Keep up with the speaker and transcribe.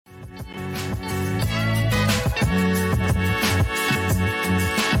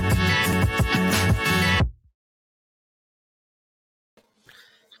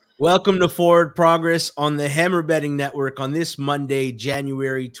Welcome to Forward Progress on the Hammer Betting Network on this Monday,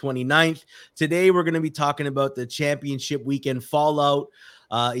 January 29th. Today, we're going to be talking about the championship weekend fallout,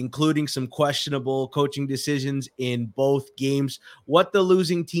 including some questionable coaching decisions in both games, what the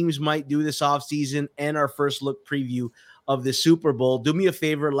losing teams might do this offseason, and our first look preview of the Super Bowl. Do me a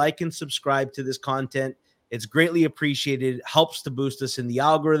favor, like and subscribe to this content. It's greatly appreciated. It helps to boost us in the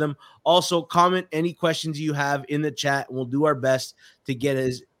algorithm. Also, comment any questions you have in the chat, and we'll do our best to get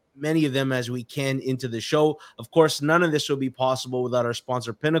as many of them as we can into the show. Of course, none of this would be possible without our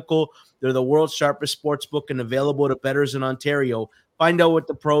sponsor, Pinnacle. They're the world's sharpest sports book and available to bettors in Ontario. Find out what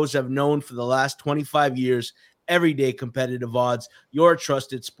the pros have known for the last 25 years. Everyday competitive odds, your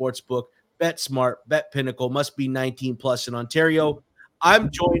trusted sports book. Bet smart, bet Pinnacle. Must be 19 plus in Ontario.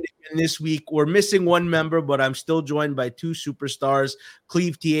 I'm joined again this week. We're missing one member, but I'm still joined by two superstars,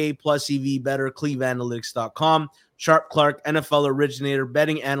 Cleve TA plus EV better, cleveanalytics.com. Sharp Clark, NFL originator,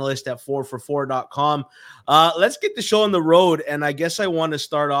 betting analyst at 4for4.com. Let's get the show on the road. And I guess I want to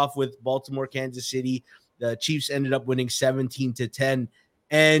start off with Baltimore, Kansas City. The Chiefs ended up winning 17-10.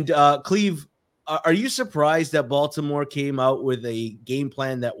 And Cleve, are you surprised that Baltimore came out with a game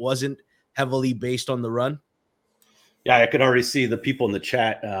plan that wasn't heavily based on the run? Yeah, I could already see the people in the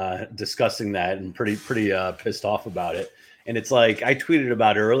chat discussing that and pretty pissed off about it. And it's like I tweeted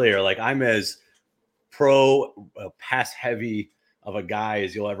about earlier, like I'm as pro pass heavy of a guy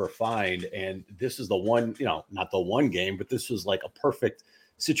as you'll ever find. And this is the one, not the one game, but this was like a perfect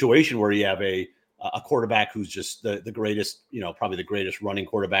situation where you have a quarterback who's just the greatest, probably the greatest running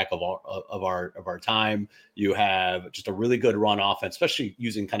quarterback of our time. You have just a really good run offense, especially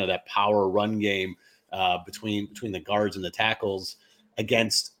using kind of that power run game between the guards and the tackles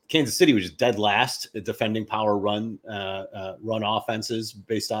against Kansas City, which is dead last at defending power run offenses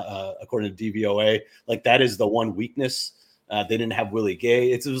based on according to DVOA. Like that is the one weakness. They didn't have Willie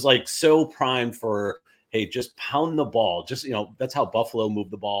Gay. It was like so primed for, hey, just pound the ball. Just, that's how Buffalo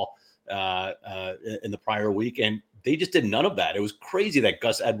moved the ball in the prior week. And they just did none of that. It was crazy that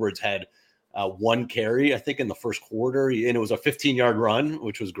Gus Edwards had one carry, I think, in the first quarter. And it was a 15-yard run,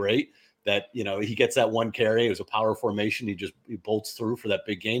 which was great. That, he gets that one carry. It was a power formation. He bolts through for that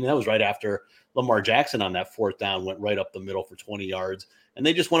big gain. And that was right after Lamar Jackson on that fourth down went right up the middle for 20 yards. And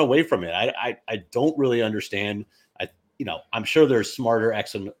they just went away from it. I don't really understand. I'm sure there's smarter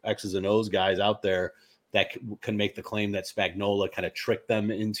X's and O's guys out there that can make the claim that Spagnuolo kind of tricked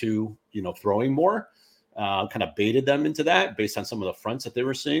them into, throwing more, kind of baited them into that based on some of the fronts that they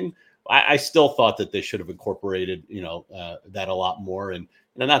were seeing. I still thought that they should have incorporated, that a lot more. And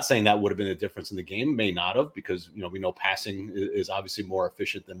I'm not saying that would have been a difference in the game. May not have, because, we know passing is obviously more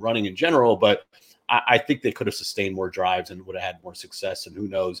efficient than running in general. But I think they could have sustained more drives and would have had more success. And who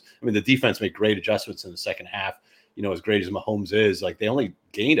knows? I mean, the defense made great adjustments in the second half. As great as Mahomes is, like they only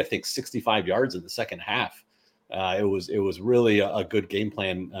gained, I think, 65 yards in the second half. It was really a good game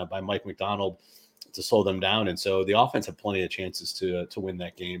plan by Mike McDonald to slow them down. And so the offense had plenty of chances to win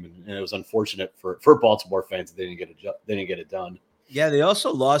that game. And it was unfortunate for Baltimore fans that they didn't get it done. Yeah, they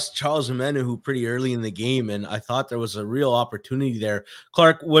also lost Charles Omenihu pretty early in the game, and I thought there was a real opportunity there.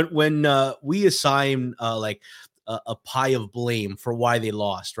 Clark, when we assign a pie of blame for why they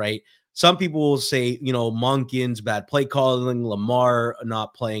lost, right? Some people will say, Monken's bad play calling, Lamar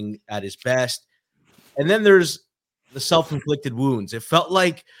not playing at his best. And then there's the self-inflicted wounds. It felt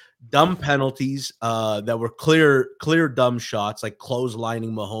like dumb penalties that were clear dumb shots, like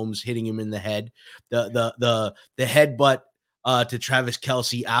clotheslining Mahomes, hitting him in the head, the headbutt to Travis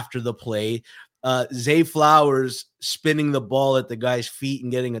Kelce after the play, Zay Flowers spinning the ball at the guy's feet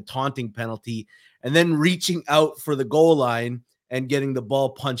and getting a taunting penalty, and then reaching out for the goal line and getting the ball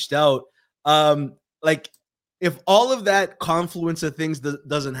punched out. If all of that confluence of things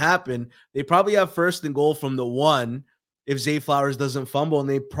doesn't happen, they probably have first and goal from the 1 if Zay Flowers doesn't fumble, and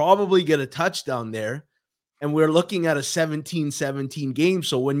they probably get a touchdown there. And we're looking at a 17-17 game.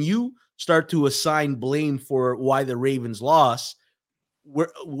 So when you start to assign blame for why the Ravens lost,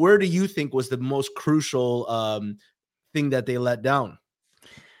 where do you think was the most crucial thing that they let down?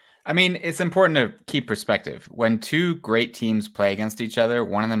 I mean, it's important to keep perspective. When two great teams play against each other,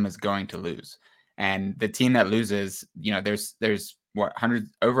 one of them is going to lose. And the team that loses, there's what,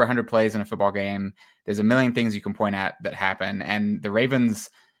 over 100 plays in a football game. There's a million things you can point at that happen. And the Ravens,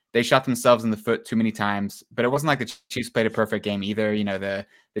 they shot themselves in the foot too many times, but it wasn't like the Chiefs played a perfect game either.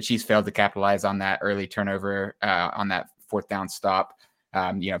 The Chiefs failed to capitalize on that early turnover, on that fourth down stop.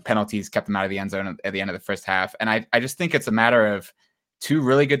 Penalties kept them out of the end zone at the end of the first half. And I just think it's a matter of two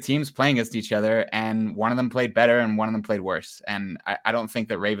really good teams playing against each other, and one of them played better and one of them played worse. And I don't think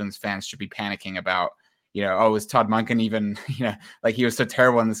that Ravens fans should be panicking about, is Todd Monken even, like he was so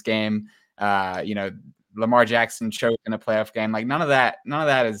terrible in this game. Lamar Jackson choked in a playoff game. Like none of that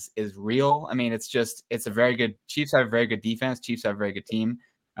is real. I mean, it's a very good Chiefs have a very good defense. Chiefs have a very good team.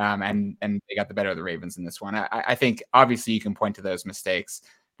 And they got the better of the Ravens in this one. I think obviously you can point to those mistakes.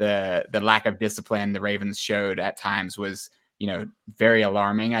 The lack of discipline the Ravens showed at times was, very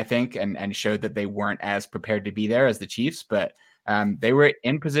alarming, I think, and showed that they weren't as prepared to be there as the Chiefs, but they were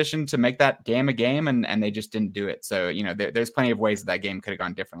in position to make that game a game, and they just didn't do it. So, there's plenty of ways that game could have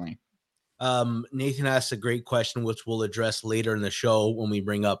gone differently. Nathan asked a great question, which we'll address later in the show when we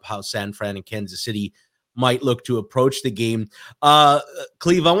bring up how San Fran and Kansas City might look to approach the game.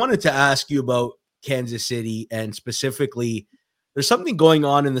 Cleve, I wanted to ask you about Kansas City, and specifically, there's something going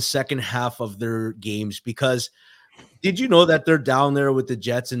on in the second half of their games, because did you know that they're down there with the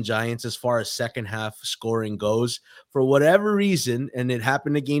Jets and Giants as far as second half scoring goes? For whatever reason, and it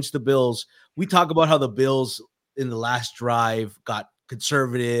happened against the Bills, we talk about how the Bills in the last drive got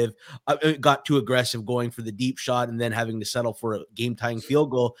conservative, got too aggressive going for the deep shot and then having to settle for a game-tying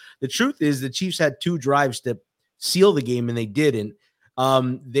field goal. The truth is the Chiefs had 2 drives to seal the game, and they didn't.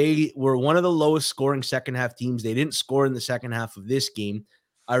 They were one of the lowest scoring second half teams. They didn't score in the second half of this game.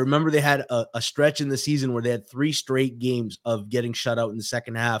 I remember they had a stretch in the season where they had 3 straight games of getting shut out in the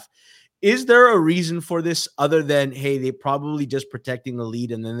second half. Is there a reason for this other than, hey, they probably just protecting the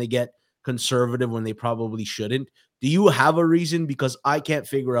lead and then they get conservative when they probably shouldn't? Do you have a reason? Because I can't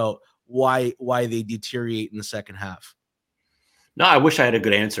figure out why they deteriorate in the second half. No, I wish I had a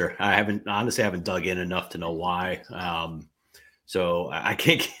good answer. I haven't dug in enough to know why. So I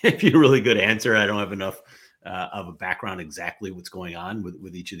can't give you a really good answer. I don't have enough of a background exactly what's going on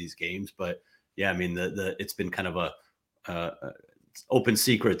with each of these games. But yeah, I mean, it's been kind of a open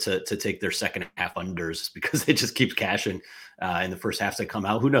secret to take their second half unders because they just keep cashing in the first halves they come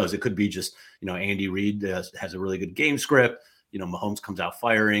out. Who knows? It could be just, Andy Reid has a really good game script. Mahomes comes out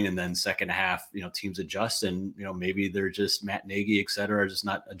firing, and then second half, teams adjust, and, maybe they're just Matt Nagy, et cetera, just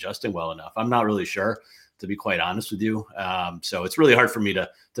not adjusting well enough. I'm not really sure, to be quite honest with you. So it's really hard for me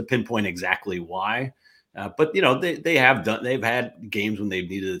to pinpoint exactly why. But they've had games when they've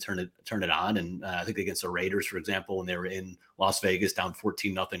needed to turn it on, and I think against the Raiders, for example, when they were in Las Vegas down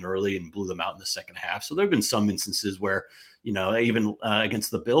 14-0 early and blew them out in the second half. So there have been some instances where even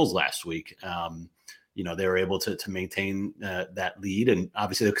against the Bills last week, they were able to maintain that lead, and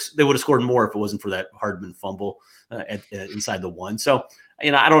obviously they would have scored more if it wasn't for that Hardman fumble inside the 1. So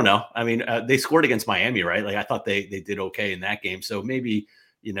I don't know. I mean, they scored against Miami, right? Like I thought they did okay in that game. So maybe.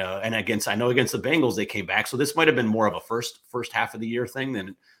 And against the Bengals, they came back. So this might have been more of a first half of the year thing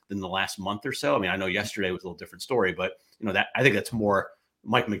than the last month or so. I mean, I know yesterday was a little different story, but that I think that's more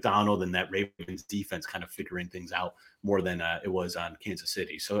Mike McDonald and that Ravens defense kind of figuring things out more than it was on Kansas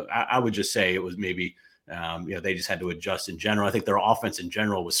City. So I would just say it was maybe they just had to adjust in general. I think their offense in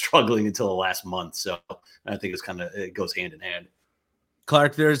general was struggling until the last month. So I think it goes hand in hand.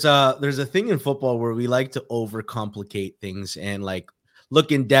 Clark, there's a thing in football where we like to overcomplicate things and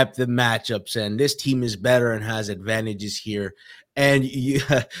look in depth at matchups, and this team is better and has advantages here. And you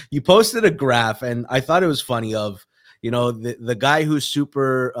posted a graph, and I thought it was funny of, the guy who's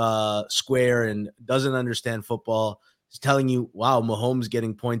super square and doesn't understand football is telling you, wow, Mahomes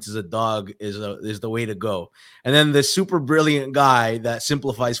getting points as a dog is the way to go. And then the super brilliant guy that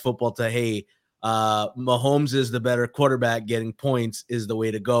simplifies football to, hey, Mahomes is the better quarterback, getting points is the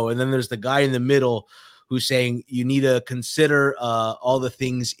way to go. And then there's the guy in the middle who's saying you need to consider all the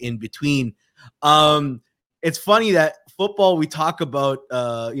things in between. It's funny that football, we talk about,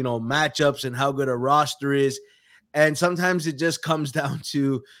 matchups and how good a roster is. And sometimes it just comes down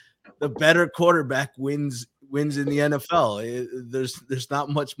to the better quarterback wins in the NFL. There's not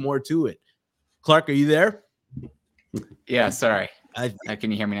much more to it. Clark, are you there? Yeah, sorry.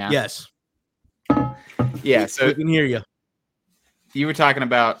 Can you hear me now? Yes. Yeah, so we can hear you. You were talking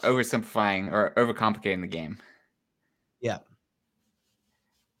about oversimplifying or overcomplicating the game. Yeah.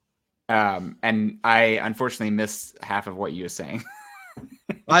 And I unfortunately missed half of what you were saying.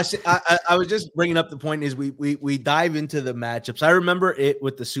 I was just bringing up the point is we dive into the matchups. I remember it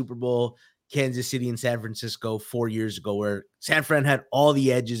with the Super Bowl, Kansas City and San Francisco 4 years ago, where San Fran had all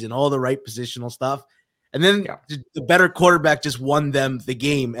the edges and all the right positional stuff. And then the better quarterback just won them the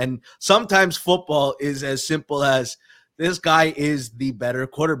game. And sometimes football is as simple as this guy is the better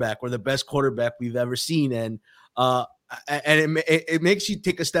quarterback or the best quarterback we've ever seen. And it makes you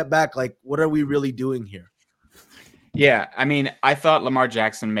take a step back. Like, what are we really doing here? Yeah. I mean, I thought Lamar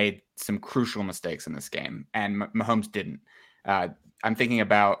Jackson made some crucial mistakes in this game and Mahomes didn't. I'm thinking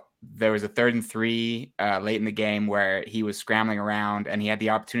about there was a 3rd and 3 late in the game where he was scrambling around and he had the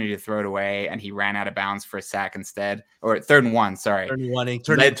opportunity to throw it away and he ran out of bounds for a sack instead, or 3rd and 1, sorry. 3rd and 1, he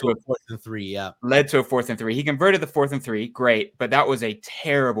turned into a 4th and 3, yeah. Led to a 4th and 3. He converted the 4th and 3, great, but that was a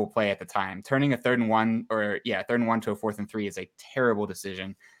terrible play at the time. Turning a 3rd and 1, 3rd and 1 to a 4th and 3 is a terrible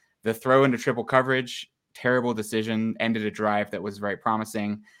decision. The throw into triple coverage, terrible decision, ended a drive that was very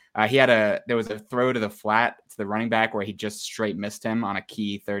promising. There was a throw to the flat to the running back where he just straight missed him on a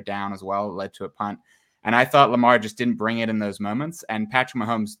key 3rd down as well. It led to a punt. And I thought Lamar just didn't bring it in those moments, and Patrick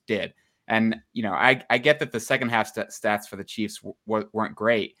Mahomes did. And, I get that the second half stats for the Chiefs weren't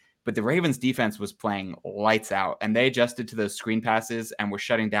great, but the Ravens defense was playing lights out, and they adjusted to those screen passes and were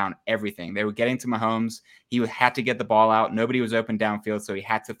shutting down everything. They were getting to Mahomes. He had to get the ball out. Nobody was open downfield, so he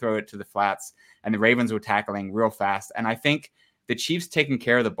had to throw it to the flats, and the Ravens were tackling real fast. And I think the Chiefs taking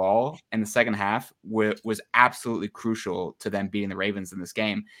care of the ball in the second half was absolutely crucial to them beating the Ravens in this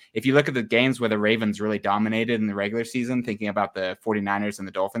game. If you look at the games where the Ravens really dominated in the regular season, thinking about the 49ers and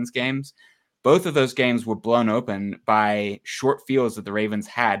the Dolphins games, both of those games were blown open by short fields that the Ravens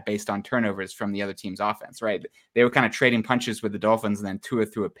had based on turnovers from the other team's offense, right? They were kind of trading punches with the Dolphins, and then Tua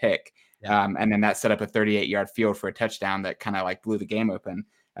threw a pick. Yeah. And then that set up a 38-yard field for a touchdown that kind of like blew the game open.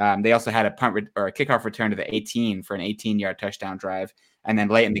 They also had a a kickoff return to the 18 for an 18-yard touchdown drive. And then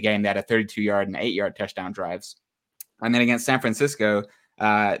late in the game, they had a 32-yard and 8-yard touchdown drives. And then against San Francisco,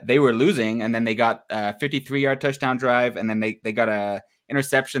 they were losing, and then they got a 53-yard touchdown drive, and then they got a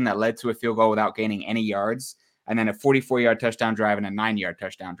interception that led to a field goal without gaining any yards, and then a 44-yard touchdown drive and a 9-yard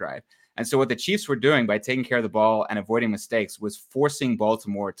touchdown drive. And so what the Chiefs were doing by taking care of the ball and avoiding mistakes was forcing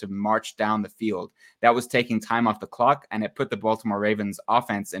Baltimore to march down the field. That was taking time off the clock, and it put the Baltimore Ravens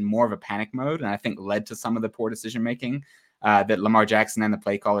offense in more of a panic mode, and I think led to some of the poor decision-making that Lamar Jackson and the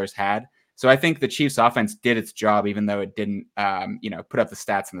play callers had. So I think the Chiefs offense did its job, even though it didn't, put up the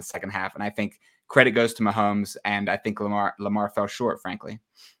stats in the second half. And I think credit goes to Mahomes, and I think Lamar fell short, frankly.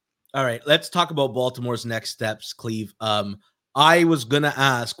 All right, let's talk about Baltimore's next steps, Cleve. I was going to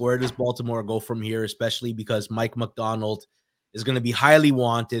ask, where does Baltimore go from here, especially because Mike McDonald is going to be highly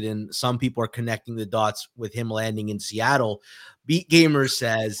wanted, and some people are connecting the dots with him landing in Seattle. Beat Gamer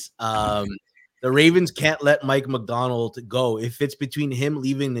says the Ravens can't let Mike McDonald go. If it's between him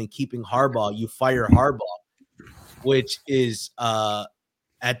leaving and keeping Harbaugh, you fire Harbaugh, which is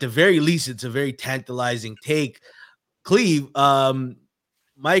at the very least, it's a very tantalizing take. Cleve,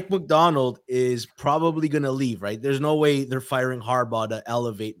 Mike McDonald is probably going to leave, right? There's no way they're firing Harbaugh to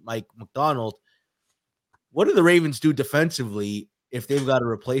elevate Mike McDonald. What do the Ravens do defensively if they've got to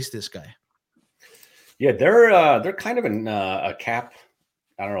replace this guy? Yeah, they're kind of in a cap.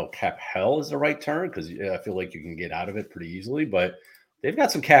 I don't know, cap hell is the right term, because I feel like you can get out of it pretty easily. But they've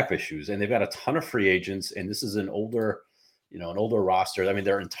got some cap issues, and they've got a ton of free agents, and this is an older roster. I mean,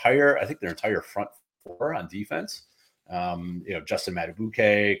 their entire front four on defense. Justin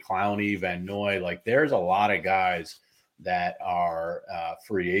Matabuke, Clowney, Van Noy, like there's a lot of guys that are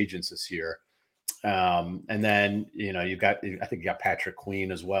free agents this year. And then, I think you got Patrick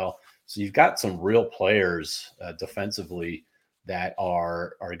Queen as well. So you've got some real players defensively that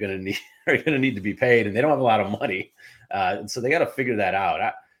are going to need to be paid, and they don't have a lot of money. And so they got to figure that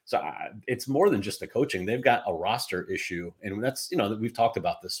out. It's more than just the coaching. They've got a roster issue. And that's, we've talked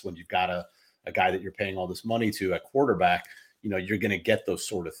about this when you've got a guy that you're paying all this money to at quarterback, you're going to get those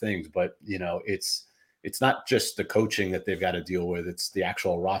sort of things. But, it's not just the coaching that they've got to deal with. It's the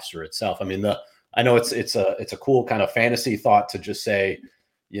actual roster itself. I mean, I know it's a cool kind of fantasy thought to just say,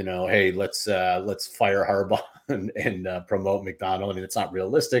 hey, let's fire Harbaugh and promote McDonald. I mean, it's not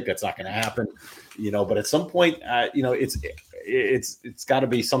realistic. That's not going to happen, but at some point, it's got to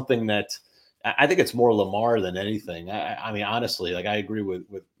be something that I think it's more Lamar than anything. I mean, honestly, like I agree with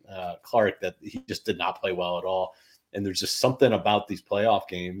Clark that he just did not play well at all. And there's just something about these playoff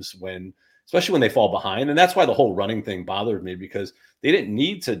games especially when they fall behind. And that's why the whole running thing bothered me, because they didn't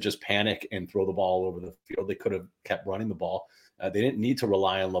need to just panic and throw the ball over the field. They could have kept running the ball. They didn't need to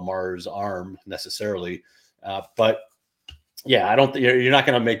rely on Lamar's arm necessarily. But yeah, you're not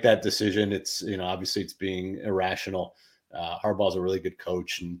going to make that decision. It's, obviously it's being irrational. Harbaugh's a really good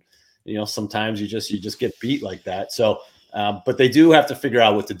coach, and, sometimes you just get beat like that. So, but they do have to figure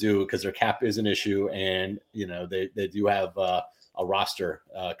out what to do, because their cap is an issue, and they do have a roster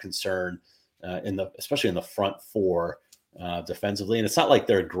concern especially in the front four defensively. And it's not like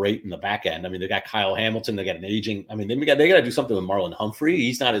they're great in the back end. I mean, they got Kyle Hamilton, they got an aging. I mean, they got to do something with Marlon Humphrey.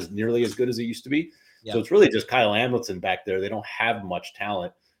 He's not nearly as good as he used to be. Yeah. So it's really just Kyle Hamilton back there. They don't have much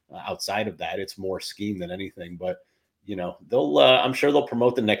talent outside of that. It's more scheme than anything. But I'm sure they'll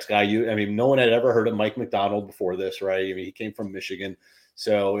promote the next guy. No one had ever heard of Mike McDonald before this, right? I mean, he came from Michigan.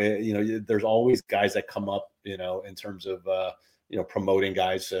 So, there's always guys that come up, in terms of, promoting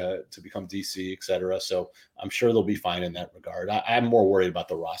guys to become DC, et cetera. So I'm sure they'll be fine in that regard. I'm more worried about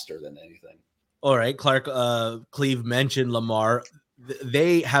the roster than anything. All right. Clark, Cleve mentioned Lamar.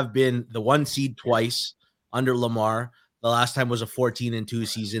 They have been the 1 seed twice under Lamar. The last time was a 14-2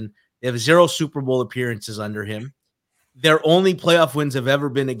 season. They have 0 Super Bowl appearances under him. Their only playoff wins have ever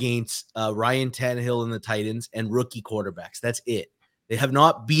been against Ryan Tannehill and the Titans and rookie quarterbacks. That's it. They have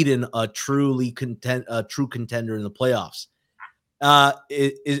not beaten a true contender in the playoffs.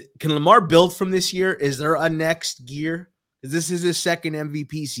 Can Lamar build from this year? Is there a next gear? Because this is his second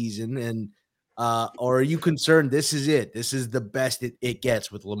MVP season, and or are you concerned this is it? This is the best it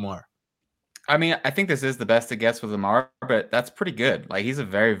gets with Lamar. I mean, I think this is the best it gets with Lamar, but that's pretty good. Like, he's a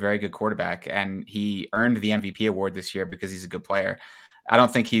very, very good quarterback, and he earned the MVP award this year because he's a good player. I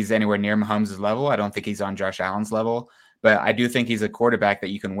don't think he's anywhere near Mahomes' level. I don't think he's on Josh Allen's level, but I do think he's a quarterback that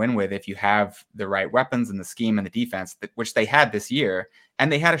you can win with if you have the right weapons and the scheme and the defense, which they had this year,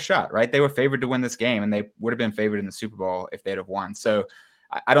 and they had a shot, right? They were favored to win this game, and they would have been favored in the Super Bowl if they'd have won. So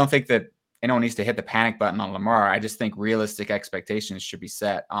I don't think that anyone needs to hit the panic button on Lamar. I just think realistic expectations should be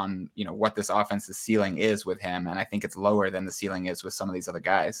set on, what this offense's ceiling is with him. And I think it's lower than the ceiling is with some of these other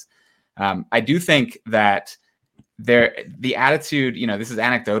guys. I do think that the attitude, this is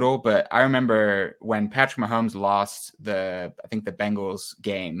anecdotal, but I remember when Patrick Mahomes lost the Bengals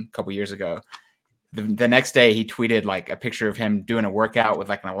game a couple years ago, the next day he tweeted like a picture of him doing a workout with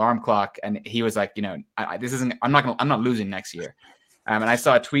like an alarm clock. And he was like, I'm not losing next year. And I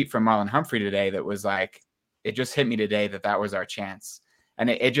saw a tweet from Marlon Humphrey today that was like, it just hit me today that was our chance. And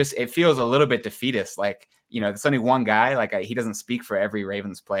it feels a little bit defeatist. Like, there's only one guy, like he doesn't speak for every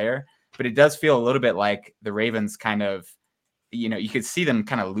Ravens player, but it does feel a little bit like the Ravens kind of, you could see them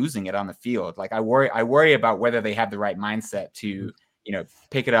kind of losing it on the field. Like I worry about whether they have the right mindset to,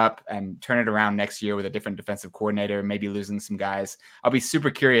 pick it up and turn it around next year with a different defensive coordinator, maybe losing some guys. I'll be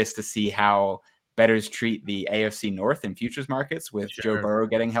super curious to see how bettors treat the AFC North in futures markets with Joe Burrow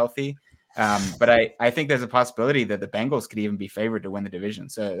getting healthy. But I think there's a possibility that the Bengals could even be favored to win the division.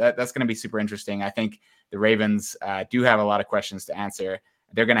 So that's going to be super interesting. I think the Ravens do have a lot of questions to answer.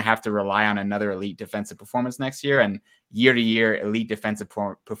 They're going to have to rely on another elite defensive performance next year, and year to year elite defensive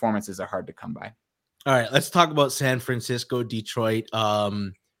performances are hard to come by. All right, let's talk about San Francisco, Detroit.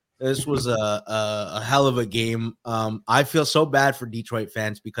 This was a hell of a game. I feel so bad for Detroit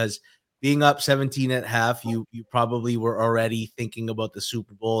fans because being up 17 at half, you probably were already thinking about the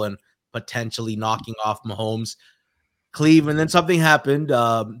Super Bowl and potentially knocking off Mahomes. Cleve, and then something happened.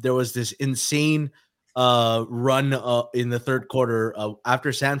 There was this insane run in the third quarter.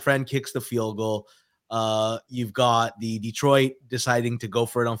 After San Fran kicks the field goal, you've got the Detroit deciding to go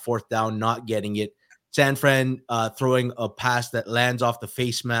for it on fourth down, not getting it. San Fran throwing a pass that lands off the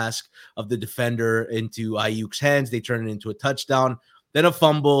face mask of the defender into Ayuk's hands. They turn it into a touchdown, then a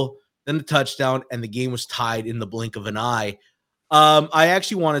fumble, then a touchdown, and the game was tied in the blink of an eye. I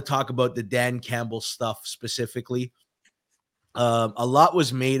actually want to talk about the Dan Campbell stuff specifically. A lot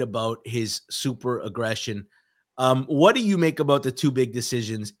was made about his super aggression. What do you make about the two big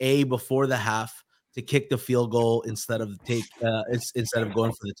decisions? Before the half to kick the field goal instead of going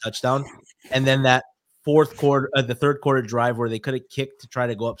for the touchdown, and then that the third quarter drive where they could have kicked to try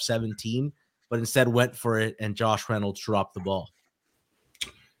to go up 17, but instead went for it, and Josh Reynolds dropped the ball.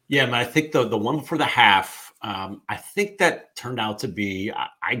 Yeah, man, I think the one before the half, I think that turned out to be,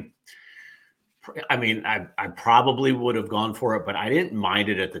 I probably would have gone for it, but I didn't mind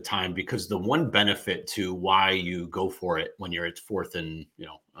it at the time because the one benefit to why you go for it when you're at fourth and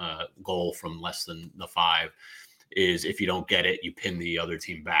goal from less than the 5 is if you don't get it, you pin the other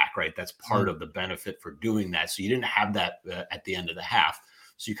team back, right? That's part of the benefit for doing that. So you didn't have that at the end of the half.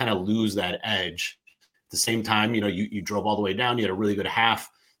 So you kind of lose that edge. At the same time, you drove all the way down. You had a really good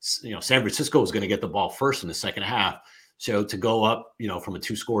half. San Francisco was going to get the ball first in the second half. So to go up, from a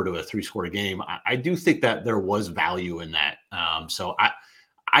 2-score to a 3-score game, I do think that there was value in that. So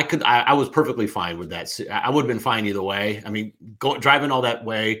I was perfectly fine with that. I would have been fine either way. I mean, driving all that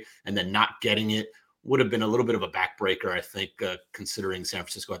way and then not getting it would have been a little bit of a backbreaker, I think, considering San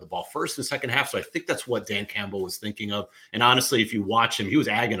Francisco had the ball first in the second half. So I think that's what Dan Campbell was thinking of. And honestly, if you watch him, he was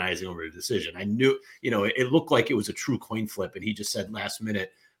agonizing over the decision. I knew, it looked like it was a true coin flip. And he just said last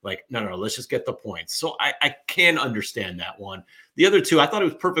minute, like, no, let's just get the points. So I can understand that one. The other two, I thought it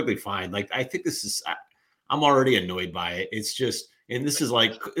was perfectly fine. Like, I think I'm already annoyed by it. It's just, and this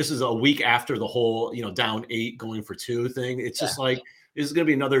is a week after the whole, down 8 going for 2 thing. It's just like, this is going to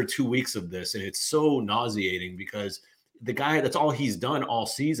be another 2 weeks of this. And it's so nauseating because the guy, that's all he's done all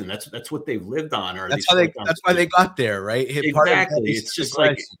season. That's what they've lived on. Or that's why they got there, right? Exactly. It's just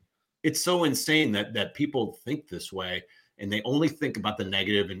like, it's so insane that people think this way and they only think about the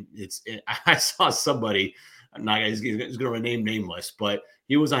negative. And I saw somebody, he's going to remain nameless, but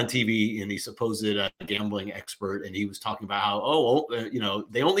he was on TV and he's supposed gambling expert, and he was talking about how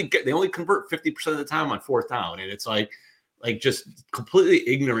they only convert 50% of the time on fourth down, and it's like just completely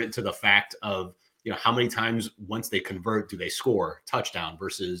ignorant to the fact of how many times once they convert do they score touchdown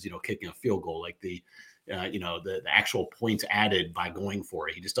versus kicking a field goal, like the actual points added by going for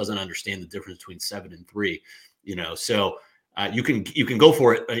it. He just doesn't understand the difference between 7 and 3. So. You can go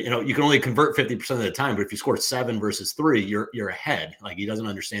for it. You can only convert 50% of the time, but if you score 7 versus 3, you're ahead. Like, he doesn't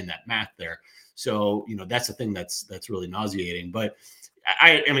understand that math there. So that's the thing that's really nauseating. But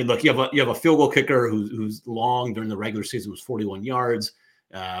I mean, look, you have a field goal kicker who's long during the regular season was 41 yards.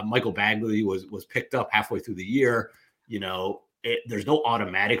 Michael Bagley was picked up halfway through the year. There's no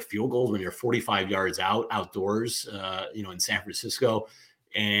automatic field goals when you're 45 yards outdoors. In San Francisco.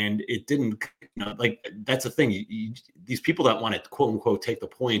 And it didn't, that's the thing. These people that want to quote unquote take the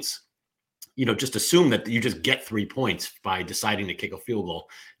points, just assume that you just get 3 points by deciding to kick a field goal,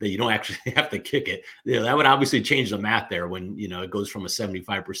 that you don't actually have to kick it. That would obviously change the math there when, it goes from a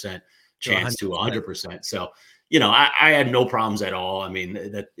 75% chance to 100%. So, I had no problems at all. I mean,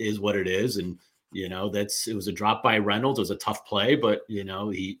 that is what it is. And, it was a drop by Reynolds. It was a tough play, but,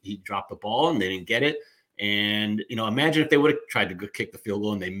 he dropped the ball and they didn't get it. And, imagine if they would have tried to kick the field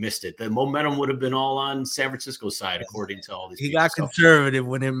goal and they missed it. The momentum would have been all on San Francisco's side, according to all these people. He got conservative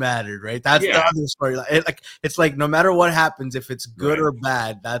when it mattered, right? That's the other story. It's like no matter what happens, if it's good or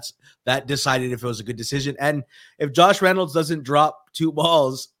bad, that decided if it was a good decision. And if Josh Reynolds doesn't drop 2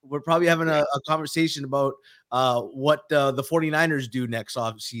 balls, we're probably having a conversation about what the 49ers do next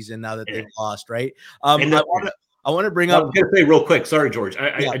offseason now that they've lost, right? I want to bring up. I was going to say real quick. Sorry, George.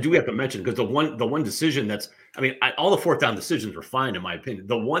 I do have to mention, because the one decision that's, all the fourth down decisions were fine in my opinion.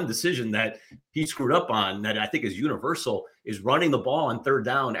 The one decision that he screwed up on that I think is universal is running the ball on third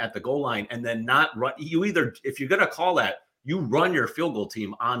down at the goal line and then not run. If you're going to call that, you run your field goal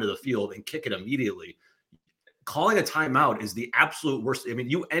team onto the field and kick it immediately. Calling a timeout is the absolute worst.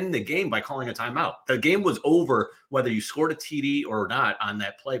 You end the game by calling a timeout. The game was over whether you scored a TD or not on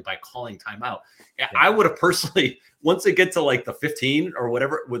that play by calling timeout. Yeah. I would have personally, once they get to like the 15 or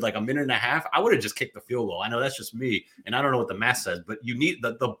whatever with like a minute and a half, I would have just kicked the field goal. I know that's just me, and I don't know what the math says, but you need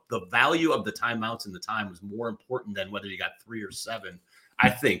the value of the timeouts and the time was more important than whether you got 3 or 7, I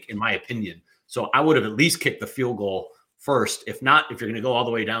think, in my opinion. So I would have at least kicked the field goal first. If not, if you're going to go all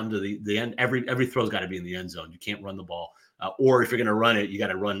the way down to the end, every throw's got to be in the end zone. You can't run the ball. Or if you're going to run it, you got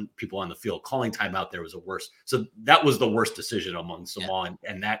to run people on the field. Calling timeout there was the worst. So that was the worst decision amongst them all,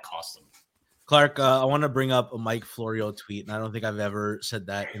 and that cost them. Clark, I want to bring up a Mike Florio tweet, and I don't think I've ever said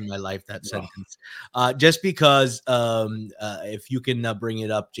that in my life, that sentence. Just because, if you can bring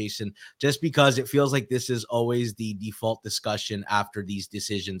it up, Jason, just because it feels like this is always the default discussion after these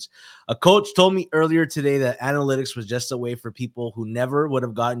decisions. A coach told me earlier today that analytics was just a way for people who never would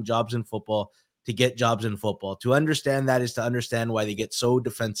have gotten jobs in football to get jobs in football. To understand that is to understand why they get so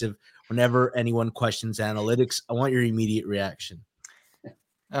defensive whenever anyone questions analytics. I want your immediate reaction.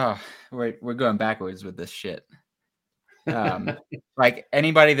 Oh, we're going backwards with this shit. Like,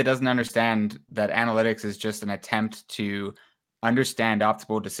 anybody that doesn't understand that analytics is just an attempt to understand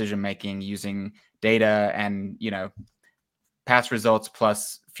optimal decision making using data and past results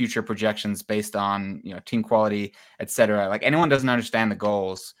plus future projections based on team quality, etc. Like, anyone doesn't understand the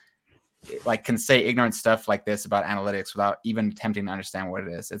goals, like, can say ignorant stuff like this about analytics without even attempting to understand what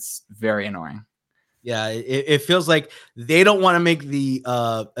it is. It's very annoying. Yeah, it feels like they don't want to make the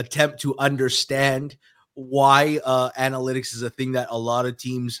attempt to understand why analytics is a thing that a lot of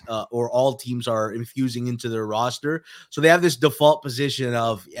teams or all teams are infusing into their roster. So they have this default position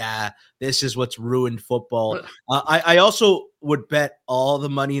of, this is what's ruined football. I also would bet all the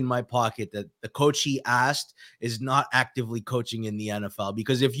money in my pocket that the coach he asked is not actively coaching in the NFL,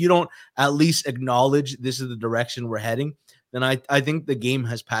 because if you don't at least acknowledge this is the direction we're heading, then I think the game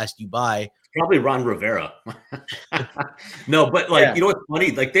has passed you by. Probably Ron Rivera. No, but you know what's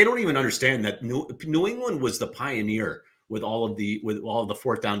funny? Like, they don't even understand that New England was the pioneer with all of the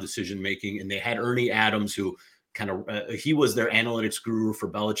fourth down decision making, and they had Ernie Adams, who he was their analytics guru for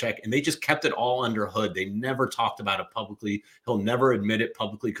Belichick, and they just kept it all under hood. They never talked about it publicly. He'll never admit it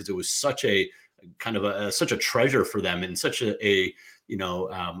publicly because it was such a such a treasure for them, and such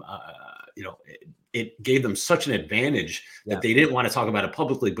it gave them such an advantage that they didn't want to talk about it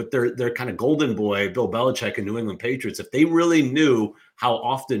publicly. But their kind of golden boy, Bill Belichick and New England Patriots, if they really knew how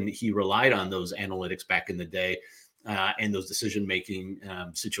often he relied on those analytics back in the day, and those decision-making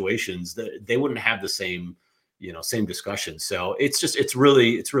situations, they wouldn't have the same, same discussion. So it's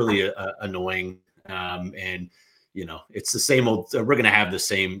really annoying. And, it's the same old, we're going to have the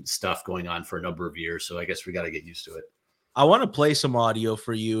same stuff going on for a number of years. So I guess we got to get used to it. I want to play some audio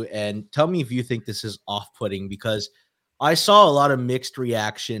for you and tell me if you think this is off-putting, because I saw a lot of mixed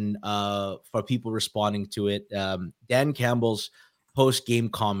reaction for people responding to it. Dan Campbell's post-game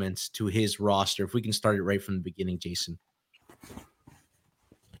comments to his roster. If we can start it right from the beginning, Jason.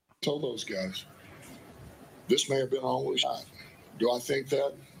 Tell those guys, this may have been our only shot. Do I think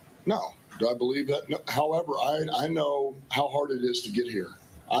that? No. Do I believe that? No. However, I know how hard it is to get here.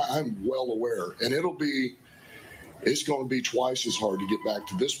 I'm well aware, and it's going to be twice as hard to get back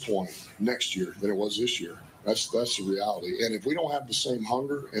to this point next year than it was this year. That's the reality. And if we don't have the same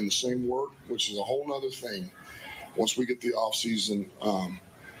hunger and the same work, which is a whole nother thing, once we get the off season,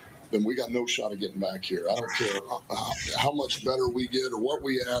 then we got no shot of getting back here. I don't care how much better we get or what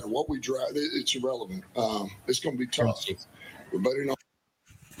we add or what we drive. It's irrelevant. It's going to be tough.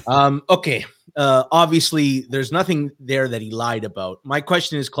 But okay. Obviously, there's nothing there that he lied about. My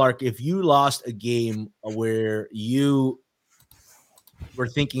question is, Clark, if you lost a game where you were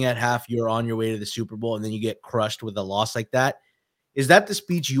thinking at half you're on your way to the Super Bowl and then you get crushed with a loss like that, is that the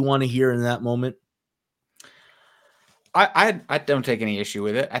speech you want to hear in that moment? I don't take any issue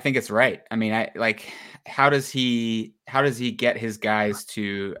with it. I think it's right. I mean, how does he get his guys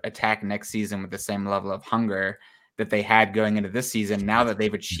to attack next season with the same level of hunger that they had going into this season, now that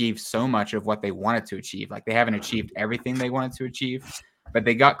they've achieved so much of what they wanted to achieve? Like, they haven't achieved everything they wanted to achieve, but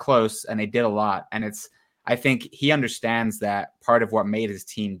they got close and they did a lot. And I think he understands that part of what made his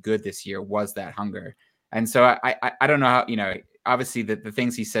team good this year was that hunger. And so I don't know how, obviously the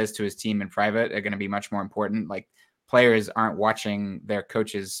things he says to his team in private are going to be much more important. Like, players aren't watching their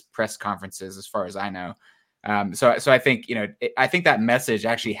coaches' press conferences, as far as I know. So I think, I think that message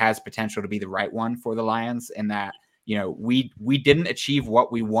actually has potential to be the right one for the Lions, in that, we didn't achieve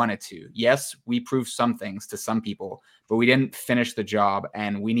what we wanted to. Yes, we proved some things to some people, but we didn't finish the job,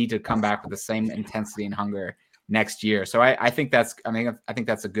 and we need to come back with the same intensity and hunger next year. So I think that's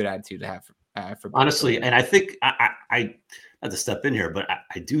a good attitude to have for honestly. And I think I have to step in here, but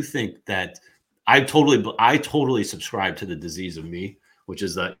I do think that I totally subscribe to the disease of me, which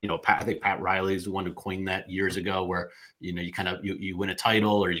is that, I think Pat Riley is the one who coined that years ago, where, you win a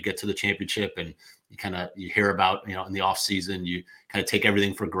title or you get to the championship and you hear about, in the off season, you kind of take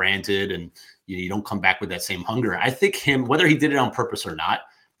everything for granted and you don't come back with that same hunger. I think whether he did it on purpose or not,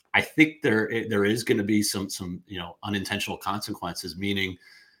 I think there is going to be some unintentional consequences, meaning,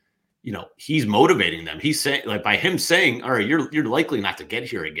 he's motivating them. He's saying, like, by him saying, all right, you're likely not to get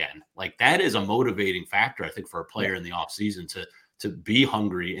here again. Like, that is a motivating factor, I think, for a player in the off season to be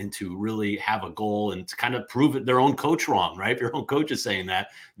hungry and to really have a goal and to kind of prove their own coach wrong, right? If your own coach is saying that,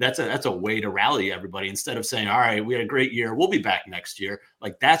 that's a way to rally everybody, instead of saying, all right, we had a great year, we'll be back next year.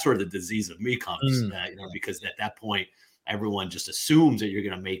 Like, that's where the disease of me comes, because at that point, everyone just assumes that you're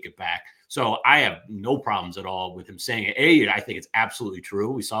going to make it back. So I have no problems at all with him saying it. I think it's absolutely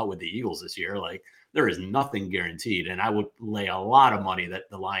true. We saw it with the Eagles this year. Like, there is nothing guaranteed. And I would lay a lot of money that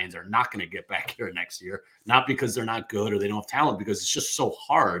the Lions are not going to get back here next year, not because they're not good or they don't have talent, because it's just so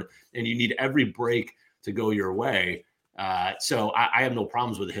hard and you need every break to go your way. So I have no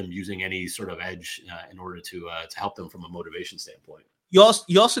problems with him using any sort of edge in order to help them from a motivation standpoint. You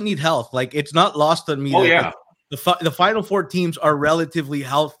also need health. Like, it's not lost on me. The Final Four teams are relatively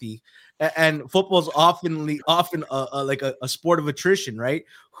healthy. And football's often like a sport of attrition, right?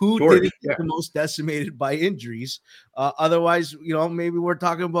 Who didn't get the most decimated by injuries? Otherwise, maybe we're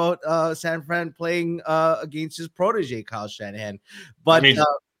talking about San Fran playing against his protege, Kyle Shanahan. But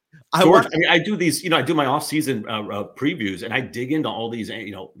I do these, I do my off-season previews, and I dig into all these,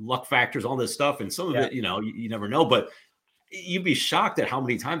 luck factors, all this stuff, and some of it, you never know, but you'd be shocked at how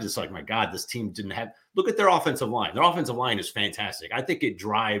many times it's like, my God, this team didn't have. Look at their offensive line. Their offensive line is fantastic. I think it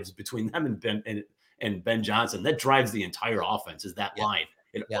drives between them and Ben Johnson. That drives the entire offense. Is that line?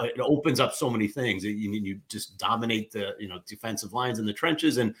 It opens up so many things. You just dominate the defensive lines in the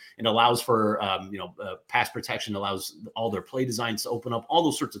trenches, and it allows for pass protection. Allows all their play designs to open up. All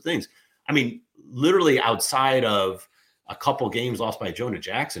those sorts of things. I mean, literally outside of a couple games lost by Jonah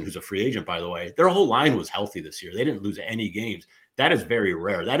Jackson, who's a free agent, by the way, their whole line was healthy this year. They didn't lose any games. That is very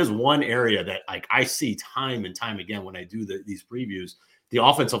rare. That is one area that, like, I see time and time again when I do these previews. The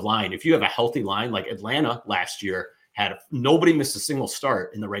offensive line, if you have a healthy line, like Atlanta last year had, nobody missed a single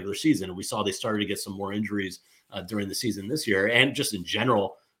start in the regular season. And we saw they started to get some more injuries during the season this year. And just in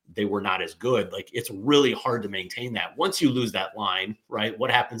general, they were not as good. Like, it's really hard to maintain that. Once you lose that line, right, what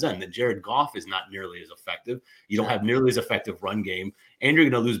happens then? Then Jared Goff is not nearly as effective. You don't have nearly as effective run game, and you're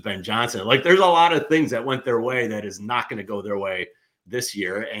going to lose Ben Johnson. Like, there's a lot of things that went their way that is not going to go their way this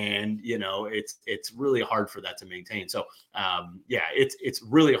year. And, it's really hard for that to maintain. So, it's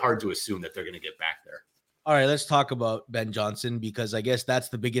really hard to assume that they're going to get back there. All right, let's talk about Ben Johnson, because I guess that's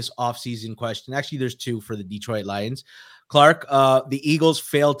the biggest offseason question. Actually, there's two for the Detroit Lions. Clark, the Eagles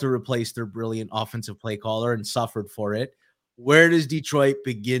failed to replace their brilliant offensive play caller and suffered for it. Where does Detroit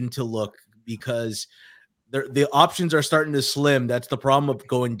begin to look? Because the options are starting to slim. That's the problem of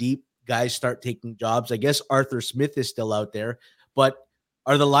going deep. Guys start taking jobs. I guess Arthur Smith is still out there, but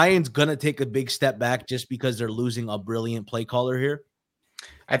are the Lions going to take a big step back just because they're losing a brilliant play caller here?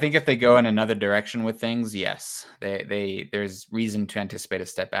 I think if they go in another direction with things, yes, there's reason to anticipate a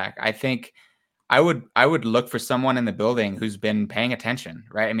step back. I think I would look for someone in the building who's been paying attention,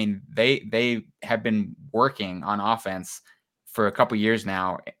 right? I mean, they have been working on offense for a couple years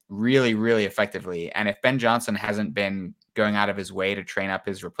now, really, really effectively. And if Ben Johnson hasn't been going out of his way to train up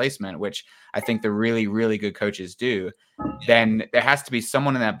his replacement, which I think the really, really good coaches do, then there has to be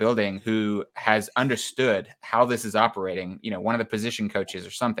someone in that building who has understood how this is operating, one of the position coaches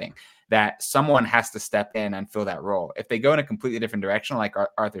or something, that someone has to step in and fill that role. If they go in a completely different direction, like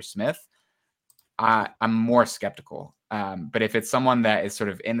Arthur Smith, I'm more skeptical. But if it's someone that is sort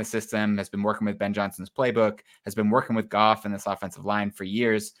of in the system, has been working with Ben Johnson's playbook, has been working with Goff in this offensive line for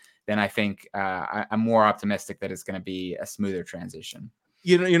years, then I think I'm more optimistic that it's going to be a smoother transition.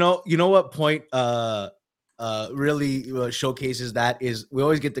 You know what point really showcases that is we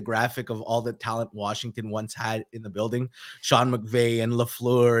always get the graphic of all the talent Washington once had in the building, Sean McVay and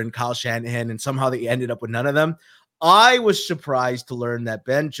LaFleur and Kyle Shanahan, and somehow they ended up with none of them. I was surprised to learn that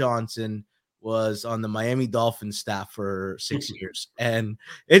Ben Johnson was on the Miami Dolphins staff for 6 years. And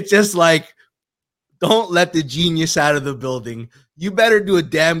it's just like, don't let the genius out of the building. You better do a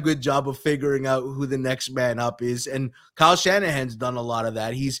damn good job of figuring out who the next man up is. And Kyle Shanahan's done a lot of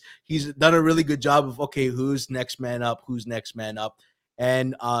that. He's done a really good job of, okay, who's next man up?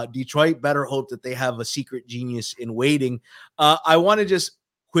 And Detroit better hope that they have a secret genius in waiting. I want to just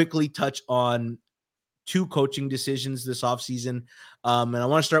quickly touch on two coaching decisions this offseason. And I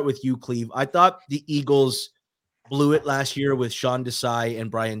want to start with you, Cleve. I thought the Eagles blew it last year with Sean Desai and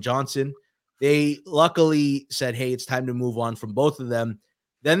Brian Johnson. They luckily said, hey, it's time to move on from both of them.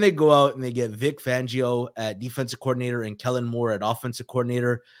 Then they go out and they get Vic Fangio at defensive coordinator and Kellen Moore at offensive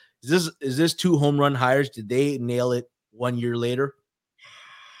coordinator. Is this two home run hires? Did they nail it 1 year later?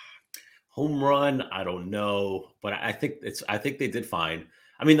 Home run, I don't know, but I think they did fine.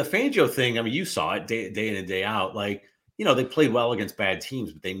 I mean, the Fangio thing, I mean, you saw it day in and day out. Like, they played well against bad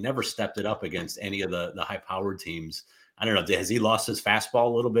teams, but they never stepped it up against any of the high-powered teams. I don't know. Has he lost his fastball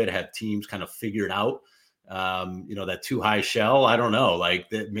a little bit? Have teams kind of figured out, that too high shell? I don't know. Like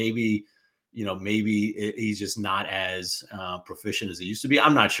that maybe he's just not as proficient as he used to be.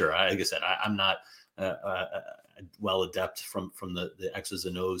 I'm not sure. Like I said, I'm not well adept from the X's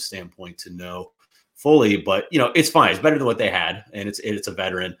and O's standpoint to know fully, but it's fine. It's better than what they had, and it's a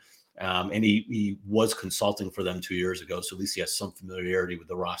veteran. And he was consulting for them 2 years ago, so at least he has some familiarity with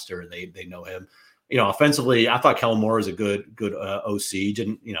the roster, and they know him. Offensively, I thought Kellen Moore is a good OC,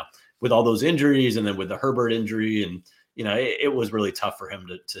 and with all those injuries, and then with the Herbert injury, and it was really tough for him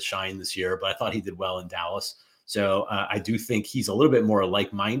to shine this year. But I thought he did well in Dallas, so I do think he's a little bit more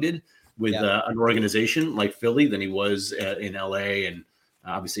like-minded with an organization like Philly than he was in LA and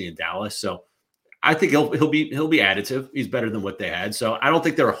obviously in Dallas. So I think he'll be additive. He's better than what they had. So I don't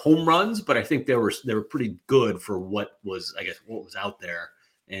think they were home runs, but I think they were pretty good for what was out there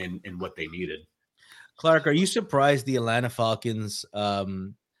and what they needed. Clark, are you surprised the Atlanta Falcons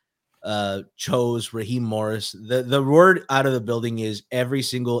chose Raheem Morris? The word out of the building is every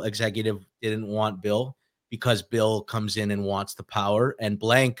single executive didn't want Bill because Bill comes in and wants the power, and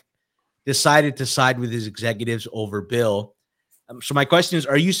Blank decided to side with his executives over Bill. So my question is,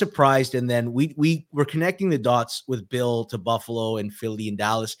 are you surprised? And then we were connecting the dots with Bill to Buffalo and Philly and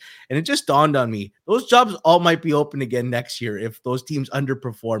Dallas. And it just dawned on me, those jobs all might be open again next year if those teams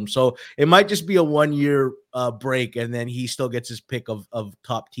underperform. So it might just be a 1 year break, and then he still gets his pick of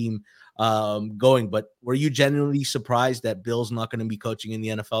top team going. But were you genuinely surprised that Bill's not going to be coaching in the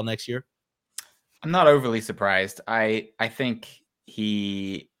NFL next year? I'm not overly surprised. I think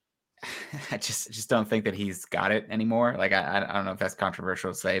I just don't think that he's got it anymore. Like I don't know if that's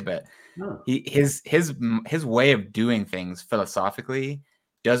controversial to say, but No. his way of doing things philosophically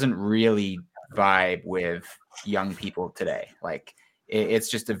doesn't really vibe with young people today. Like it's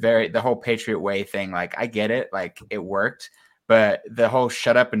just the whole Patriot way thing. Like I get it, like it worked, But the whole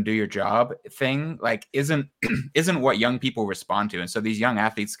shut up and do your job thing, like, isn't what young people respond to. And so these young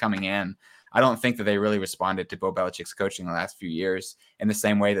athletes coming in, I don't think that they really responded to Bill Belichick's coaching the last few years in the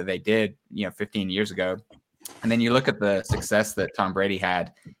same way that they did, 15 years ago. And then you look at the success that Tom Brady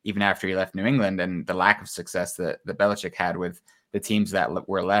had even after he left New England, and the lack of success that Belichick had with the teams that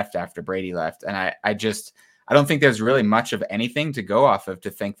were left after Brady left. And I don't think there's really much of anything to go off of to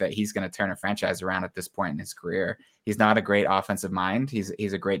think that he's going to turn a franchise around at this point in his career. He's not a great offensive mind.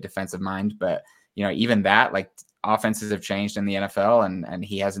 He's a great defensive mind, but even that, like, offenses have changed in the NFL, and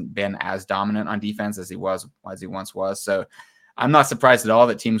he hasn't been as dominant on defense as he once was. So I'm not surprised at all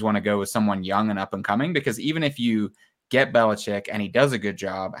that teams want to go with someone young and up and coming, because even if you get Belichick and he does a good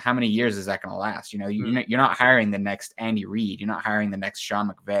job, how many years is that going to last? You're not hiring the next Andy Reid. You're not hiring the next Sean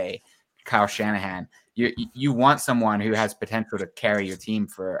McVay, Kyle Shanahan. You want someone who has potential to carry your team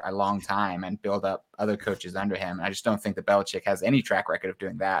for a long time and build up other coaches under him. And I just don't think that Belichick has any track record of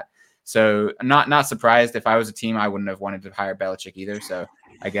doing that. So not surprised. If I was a team, I wouldn't have wanted to hire Belichick either. So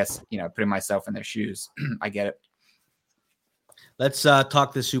I guess, putting myself in their shoes, I get it. Let's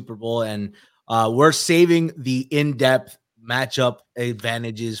talk the Super Bowl, and we're saving the in-depth matchup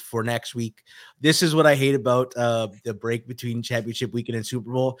advantages for next week. This is what I hate about the break between championship weekend and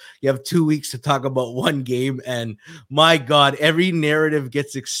Super Bowl. You have 2 weeks to talk about one game, and my God, every narrative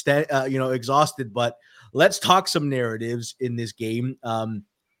gets exhausted. But let's talk some narratives in this game.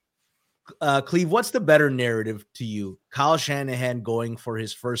 Cleve, what's the better narrative to you? Kyle Shanahan going for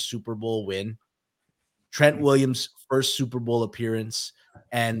his first Super Bowl win, Trent Williams' first Super Bowl appearance,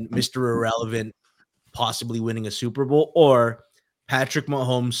 and Mr. Irrelevant possibly winning a Super Bowl, or Patrick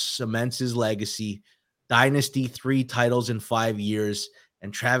Mahomes cements his legacy, dynasty, 3 titles in 5 years,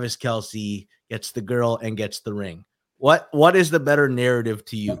 and Travis Kelce gets the girl and gets the ring? What is the better narrative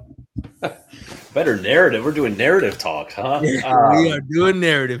to you? Better narrative? We're doing narrative talk, huh? We are doing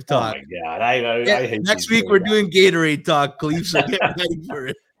narrative talk. Oh my God, I hate next week we're doing Gatorade talk, Cleve, so get ready for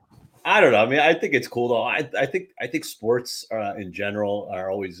it. I don't know. I mean, I think it's cool though. I think sports in general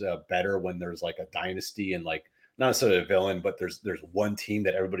are always better when there's like a dynasty and, like, not necessarily a villain, but there's one team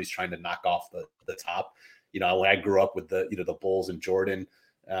that everybody's trying to knock off the top. When I grew up with the Bulls and Jordan,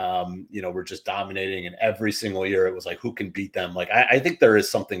 we're just dominating, and every single year it was like, who can beat them? Like, I think there is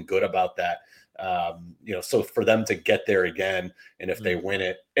something good about that. So for them to get there again, and if they win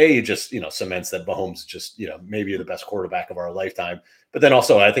it, it just cements that Mahomes just maybe the best quarterback of our lifetime. But then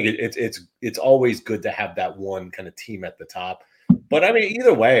also, I think it's always good to have that one kind of team at the top. But I mean,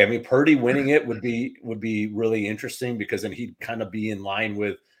 either way, I mean, Purdy winning it would be really interesting, because then he'd kind of be in line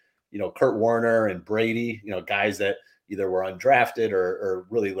with Kurt Warner and Brady, guys that either were undrafted or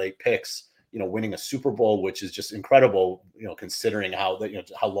really late picks, winning a Super Bowl, which is just incredible, considering how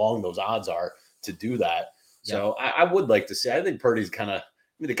long those odds are to do that. Yeah. So I would like to see. I think Purdy's kind of,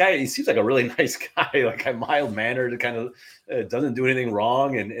 the guy, he seems like a really nice guy, like a mild mannered, kind of doesn't do anything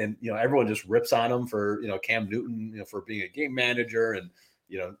wrong, and everyone just rips on him for Cam Newton, for being a game manager, and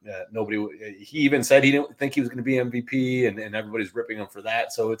nobody. He even said he didn't think he was going to be MVP, and everybody's ripping him for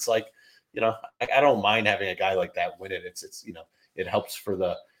that. So it's like, I don't mind having a guy like that win it. It's it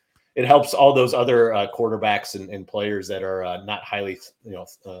helps all those other quarterbacks and players that are not highly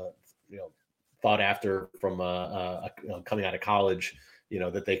thought after from coming out of college,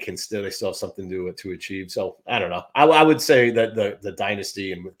 that they still have something to achieve. So I don't know. I would say that the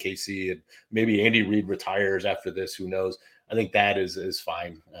dynasty, and with KC, and maybe Andy Reid retires after this, who knows? I think that is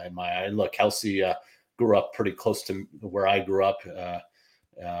fine in my eye. And look, Kelce grew up pretty close to where I grew up.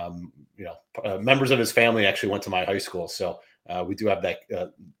 Members of his family actually went to my high school, so we do have that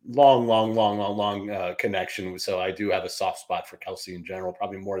long connection. So I do have a soft spot for Kelce in general,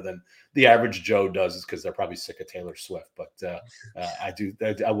 probably more than the average Joe does, is because they're probably sick of Taylor Swift. But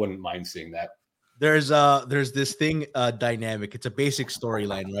I wouldn't mind seeing that. There's this thing dynamic. It's a basic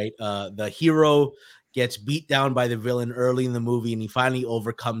storyline, right? The hero gets beat down by the villain early in the movie, and he finally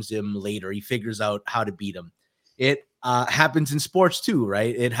overcomes him later. He figures out how to beat him. It happens in sports too,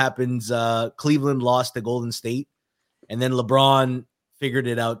 right? It happens. Cleveland lost to Golden State, and then LeBron figured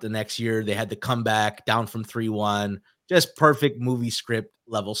it out the next year. They had to come back down from 3-1. Just perfect movie script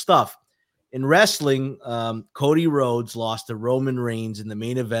level stuff. In wrestling, Cody Rhodes lost to Roman Reigns in the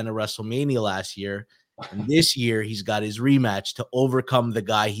main event of WrestleMania last year. And this year, he's got his rematch to overcome the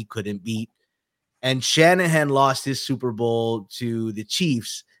guy he couldn't beat. And Shanahan lost his Super Bowl to the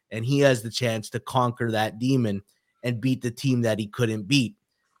Chiefs, and he has the chance to conquer that demon and beat the team that he couldn't beat.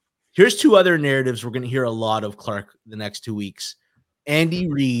 Here's 2 other narratives we're going to hear a lot of, Clark, the next 2 weeks. Andy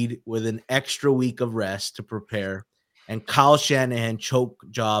Reid with an extra week of rest to prepare, and Kyle Shanahan choke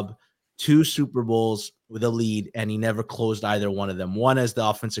job, 2 Super Bowls, with a lead, and he never closed either one of them. One as the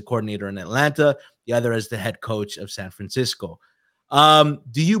offensive coordinator in Atlanta, the other as the head coach of San Francisco. Do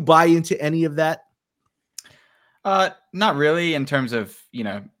you buy into any of that? Not really in terms of,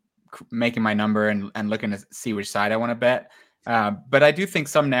 making my number and looking to see which side I want to bet. But I do think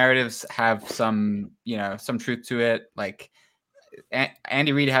some narratives have some truth to it. Like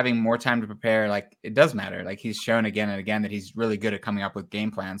Andy Reid having more time to prepare, like it does matter. Like he's shown again and again that he's really good at coming up with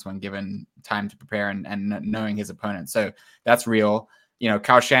game plans when given time to prepare and knowing his opponent. So that's real.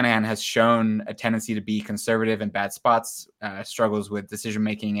 Kyle Shanahan has shown a tendency to be conservative in bad spots, struggles with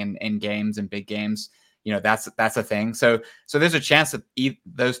decision-making in games and big games. That's a thing. So there's a chance that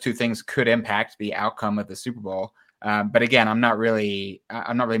those two things could impact the outcome of the Super Bowl. But again, I'm not really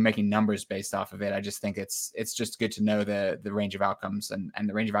making numbers based off of it. I just think it's just good to know the range of outcomes, and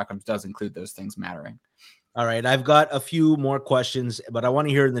the range of outcomes does include those things mattering. All right, I've got a few more questions, but I want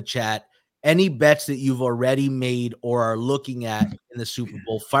to hear in the chat any bets that you've already made or are looking at in the Super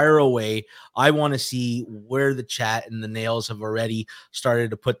Bowl. Fire away. I want to see where the chat and the nails have already started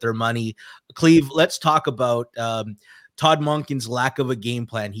to put their money. Cleve, let's talk about Todd Monken's lack of a game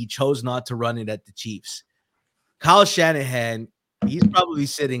plan. He chose not to run it at the Chiefs. Kyle Shanahan, he's probably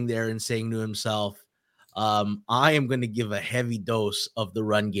sitting there and saying to himself, I am going to give a heavy dose of the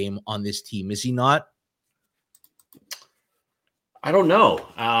run game on this team. Is he not? I don't know.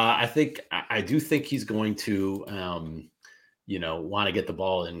 I do think he's going to, want to get the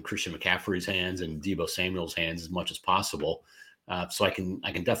ball in Christian McCaffrey's hands and Deebo Samuel's hands as much as possible. So I can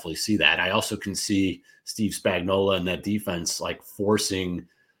definitely see that. I also can see Steve Spagnuolo and that defense like forcing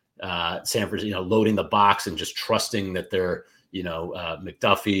San Francisco, loading the box and just trusting that they're,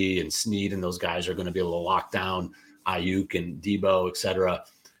 McDuffie and Snead and those guys are going to be able to lock down Ayuk and Deebo, et cetera.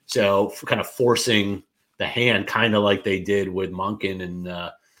 So kind of forcing the hand, kind of like they did with Monken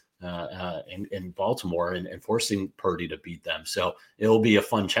in Baltimore, and forcing Purdy to beat them. So it'll be a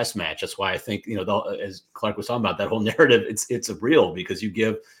fun chess match. That's why I think, as Clark was talking about, that whole narrative, it's real, because you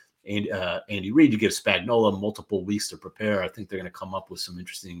give Andy Reid, you give Spagnuolo multiple weeks to prepare. I think they're going to come up with some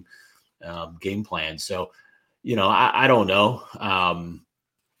interesting game plans. So, I don't know, kind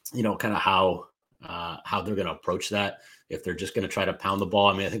of how they're going to approach that. If they're just going to try to pound the ball.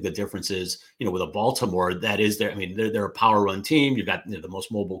 I mean, I think the difference is, with a Baltimore, that is there. I mean, they're a power run team. You've got the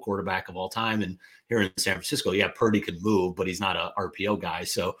most mobile quarterback of all time. And here in San Francisco, Purdy could move, but he's not a RPO guy.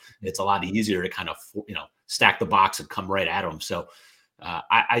 So it's a lot easier to kind of, stack the box and come right at him. So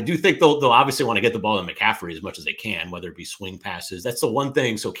I do think they'll obviously want to get the ball to McCaffrey as much as they can, whether it be swing passes. That's the one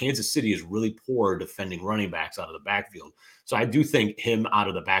thing. So Kansas City is really poor defending running backs out of the backfield. So I do think him out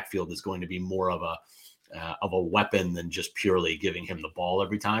of the backfield is going to be more of a weapon than just purely giving him the ball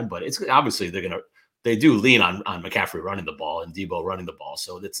every time. But it's obviously they do lean on McCaffrey running the ball and Deebo running the ball.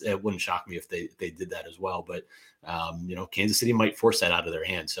 So it wouldn't shock me if they did that as well. But Kansas City might force that out of their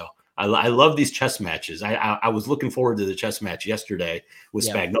hands. So I love these chess matches. I was looking forward to the chess match yesterday with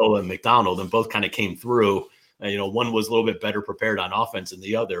Spagnuolo and McDonald, and both kind of came through. One was a little bit better prepared on offense than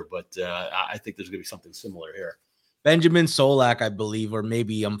the other, but I think there's going to be something similar here. Benjamin Solak, I believe, or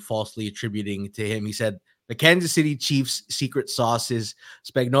maybe I'm falsely attributing to him. He said, the Kansas City Chiefs' secret sauce is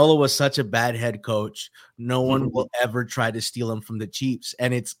Spagnuolo was such a bad head coach. No one will ever try to steal him from the Chiefs.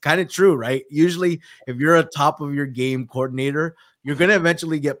 And it's kind of true, right? Usually, if you're a top of your game coordinator, you're going to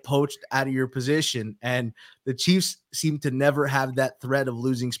eventually get poached out of your position. And the Chiefs seem to never have that threat of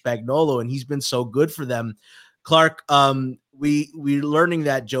losing Spagnuolo, and he's been so good for them. Clark, we're learning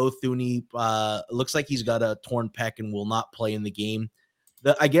that Joe Thuney looks like he's got a torn pec and will not play in the game.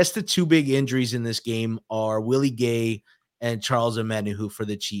 I guess the two big injuries in this game are Willie Gay and Charles Omenihu for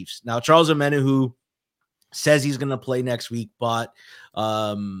the Chiefs. Now, Charles Omenihu says he's going to play next week, but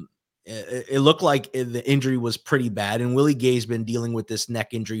it looked like the injury was pretty bad, and Willie Gay's been dealing with this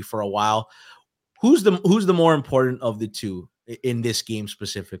neck injury for a while. Who's the more important of the two in this game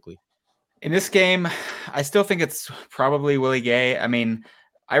specifically? In this game, I still think it's probably Willie Gay. I mean,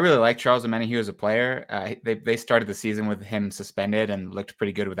 I really like Charles Omenihu as a player. They started the season with him suspended and looked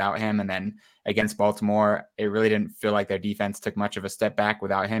pretty good without him. And then against Baltimore, it really didn't feel like their defense took much of a step back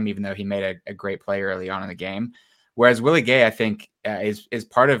without him, even though he made a great play early on in the game. Whereas Willie Gay, I think, is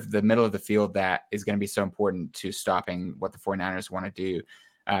part of the middle of the field that is going to be so important to stopping what the 49ers want to do.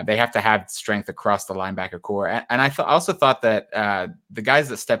 They have to have strength across the linebacker core. And I also thought that the guys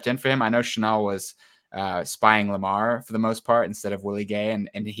that stepped in for him, I know Chanel was spying Lamar for the most part instead of Willie Gay, and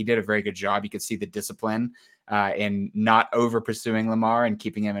he did a very good job. You could see the discipline in not over pursuing Lamar and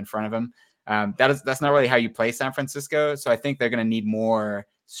keeping him in front of him. That's not really how you play San Francisco. So I think they're going to need more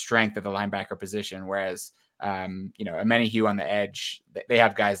strength at the linebacker position, whereas You know, a Menahue on the edge. They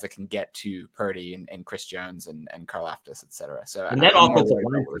have guys that can get to Purdy and Chris Jones and Karlaftis, et cetera. So and that offensive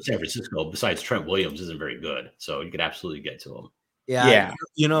line for San Francisco, besides Trent Williams, isn't very good. So you could absolutely get to him. Yeah.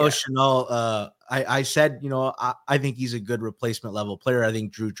 You know, Chanel, I said, you know, I think he's a good replacement level player. I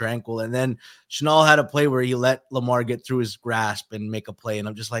think Drew Tranquil. And then Chanel had a play where he let Lamar get through his grasp and make a play. And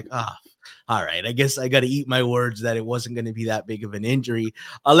I'm just like, all right, I guess I got to eat my words that it wasn't going to be that big of an injury.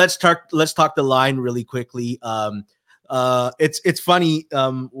 Let's talk the line really quickly. It's funny.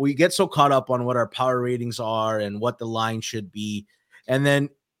 We get so caught up on what our power ratings are and what the line should be. And then,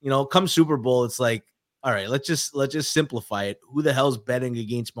 you know, come Super Bowl, it's like, all right, let's just simplify it. Who the hell's betting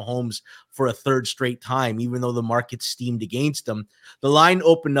against Mahomes for a third straight time, even though the market steamed against him? The line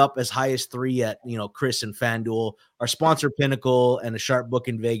opened up as high as 3 at, you know, Chris and FanDuel. Our sponsor Pinnacle and a sharp book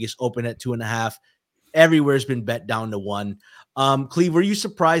in Vegas open at 2.5. Everywhere's been bet down to 1. Cleve, were you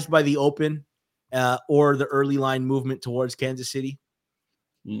surprised by the open or the early line movement towards Kansas City?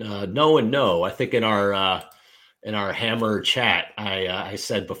 No and no. I think in our Hammer chat, I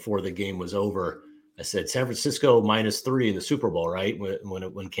said before the game was over, I said San Francisco -3 in the Super Bowl, right?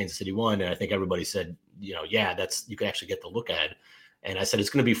 When Kansas City won. And I think everybody said, you know, yeah, you can actually get the look at. And I said, it's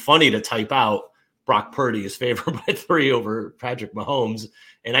going to be funny to type out Brock Purdy is favored by 3 over Patrick Mahomes.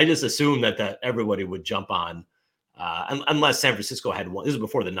 And I just assumed that everybody would jump on, unless San Francisco had won. This is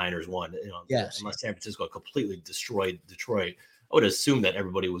before the Niners won. You know, yes. Unless San Francisco completely destroyed Detroit, I would assume that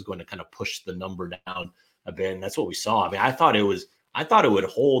everybody was going to kind of push the number down a bit. And that's what we saw. I mean, I thought it would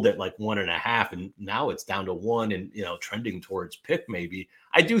hold at like 1.5, and now it's down to 1, and you know, trending towards pick. Maybe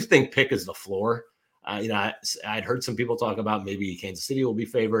I do think pick is the floor. You know, I'd heard some people talk about maybe Kansas City will be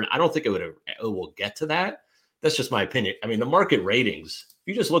favored. I don't think it will get to that. That's just my opinion. I mean, the market ratings. If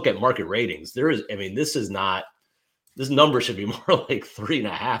you just look at market ratings, this number should be more like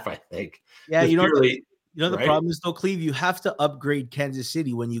 3.5. I think. Yeah, you know, the problem is though, Cleve, you have to upgrade Kansas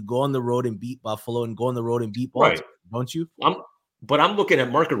City when you go on the road and beat Buffalo and go on the road and beat Baltimore, don't you? But I'm looking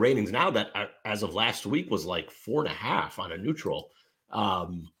at market ratings now that as of last week was like 4.5 on a neutral.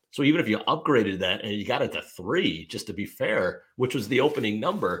 So even if you upgraded that and you got it to 3, just to be fair, which was the opening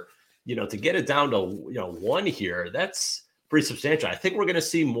number, you know, to get it down to, you know, 1 here, that's pretty substantial. I think we're going to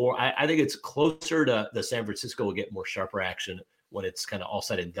see more. I think it's closer to the San Francisco will get more sharper action when it's kind of all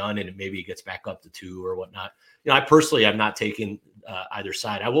said and done, and maybe it gets back up to 2 or whatnot. You know, I personally have not taken either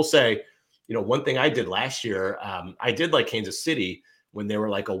side. I will say, you know, one thing I did last year, I did like Kansas City when they were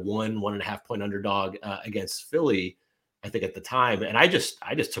like a 1.5 point underdog against Philly, I think at the time. And I just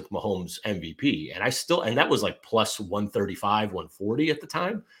took Mahomes MVP, and that was like plus 135, 140 at the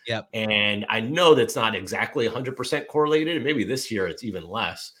time. Yep. And I know that's not exactly 100% correlated. And maybe this year it's even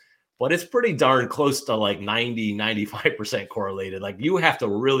less, but it's pretty darn close to like 90, 95% correlated. Like you have to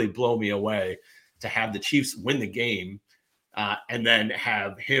really blow me away to have the Chiefs win the game. And then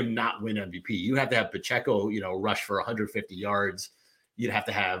have him not win MVP. You have to have Pacheco, you know, rush for 150 yards. You'd have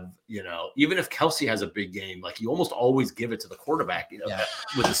to have, you know, even if Kelsey has a big game, like you almost always give it to the quarterback, you know,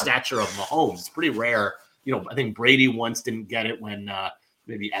 with the stature of Mahomes. It's pretty rare. You know, I think Brady once didn't get it when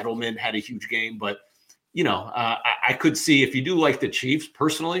maybe Edelman had a huge game. But, you know, I could see if you do like the Chiefs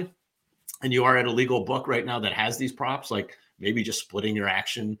personally, and you are at a legal book right now that has these props, like maybe just splitting your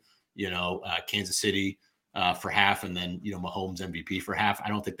action, you know, Kansas City for half, and then, you know, Mahomes MVP for half. I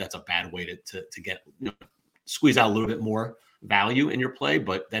don't think that's a bad way to get, you know, squeeze out a little bit more value in your play,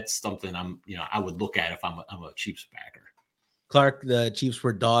 but that's something I would look at if I'm a Chiefs backer. Clark, the Chiefs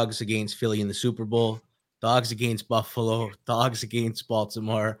were dogs against Philly in the Super Bowl, dogs against Buffalo, dogs against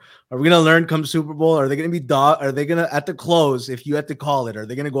Baltimore. Are we going to learn come Super Bowl? Are they going to be are they going to, at the close, if you had to call it, are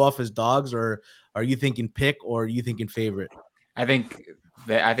they going to go off as dogs, or are you thinking pick, or are you thinking favorite? I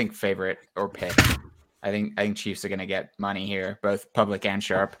think favorite or pick. I think Chiefs are going to get money here, both public and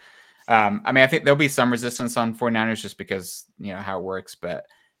sharp. I mean, I think there'll be some resistance on 49ers just because, you know, how it works. But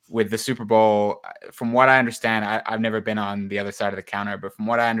with the Super Bowl, from what I understand, I've never been on the other side of the counter, but from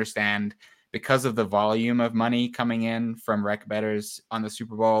what I understand, because of the volume of money coming in from rec bettors on the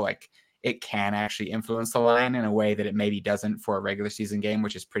Super Bowl, like it can actually influence the line in a way that it maybe doesn't for a regular season game,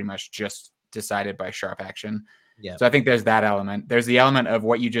 which is pretty much just decided by sharp action. Yeah. So I think there's that element. There's the element of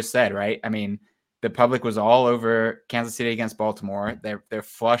what you just said, right? I mean, the public was all over Kansas City against Baltimore. They're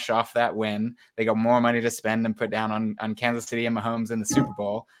flush off that win. They got more money to spend and put down on Kansas City and Mahomes in the Super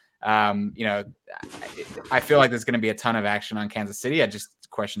Bowl. You know, I feel like there's going to be a ton of action on Kansas City. I just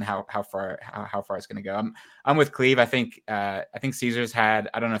question how far it's going to go. I'm with Cleve. I think Caesars had,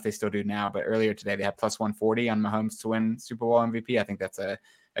 I don't know if they still do now, but earlier today they had plus 140 on Mahomes to win Super Bowl MVP. I think that's a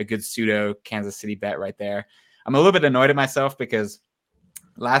good pseudo Kansas City bet right there. I'm a little bit annoyed at myself because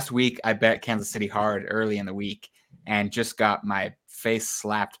last week I bet Kansas City hard early in the week and just got my face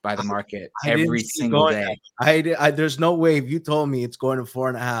slapped by the market every single day. There's no way if you told me it's going to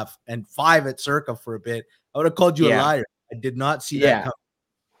 4.5 and 5 at Circa for a bit, I would have called you a liar. I did not see that coming.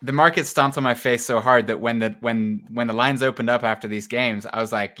 The market stomped on my face so hard that when the lines opened up after these games, I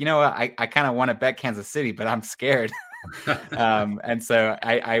was like, you know what, I kind of want to bet Kansas City, but I'm scared. And so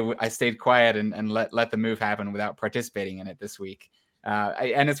I stayed quiet and let the move happen without participating in it this week.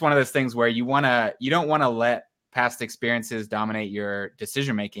 And it's one of those things where you don't want to let past experiences dominate your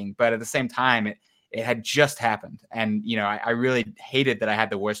decision making, but at the same time, it had just happened, and I really hated that I had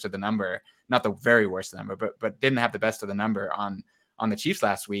the worst of the number, not the very worst of the number, but didn't have the best of the number on the Chiefs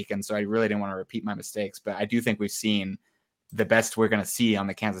last week, and so I really didn't want to repeat my mistakes. But I do think we've seen the best we're going to see on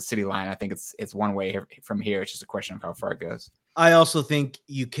the Kansas City line. I think it's one way from here. It's just a question of how far it goes. I also think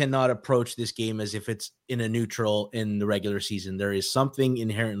you cannot approach this game as if it's in a neutral in the regular season. There is something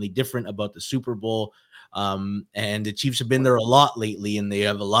inherently different about the Super Bowl. And the Chiefs have been there a lot lately, and they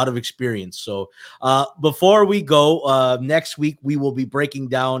have a lot of experience. So before we go, next week we will be breaking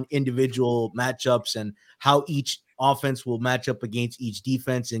down individual matchups and how each offense will match up against each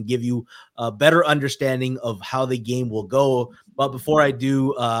defense and give you a better understanding of how the game will go. But before I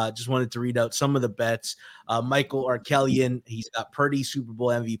do, just wanted to read out some of the bets. Michael Arkelian, he's got Purdy Super Bowl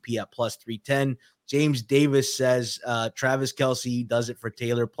MVP at plus 310. James Davis says Travis Kelce does it for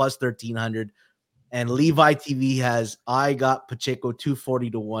Taylor plus 1,300. And Levi TV has, I got Pacheco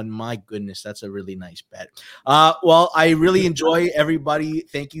 240-1. My goodness, that's a really nice bet. Well, I really enjoy everybody.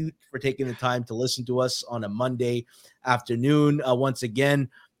 Thank you for taking the time to listen to us on a Monday afternoon. Once again,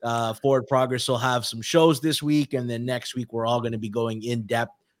 Forward Progress will have some shows this week, and then next week we're all going to be going in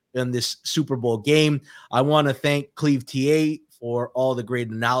depth in this Super Bowl game. I want to thank Cleve TA for all the great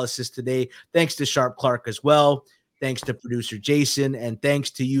analysis today. Thanks to Sharp Clark as well. Thanks to producer Jason, and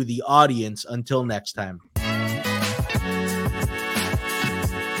thanks to you, the audience. Until next time.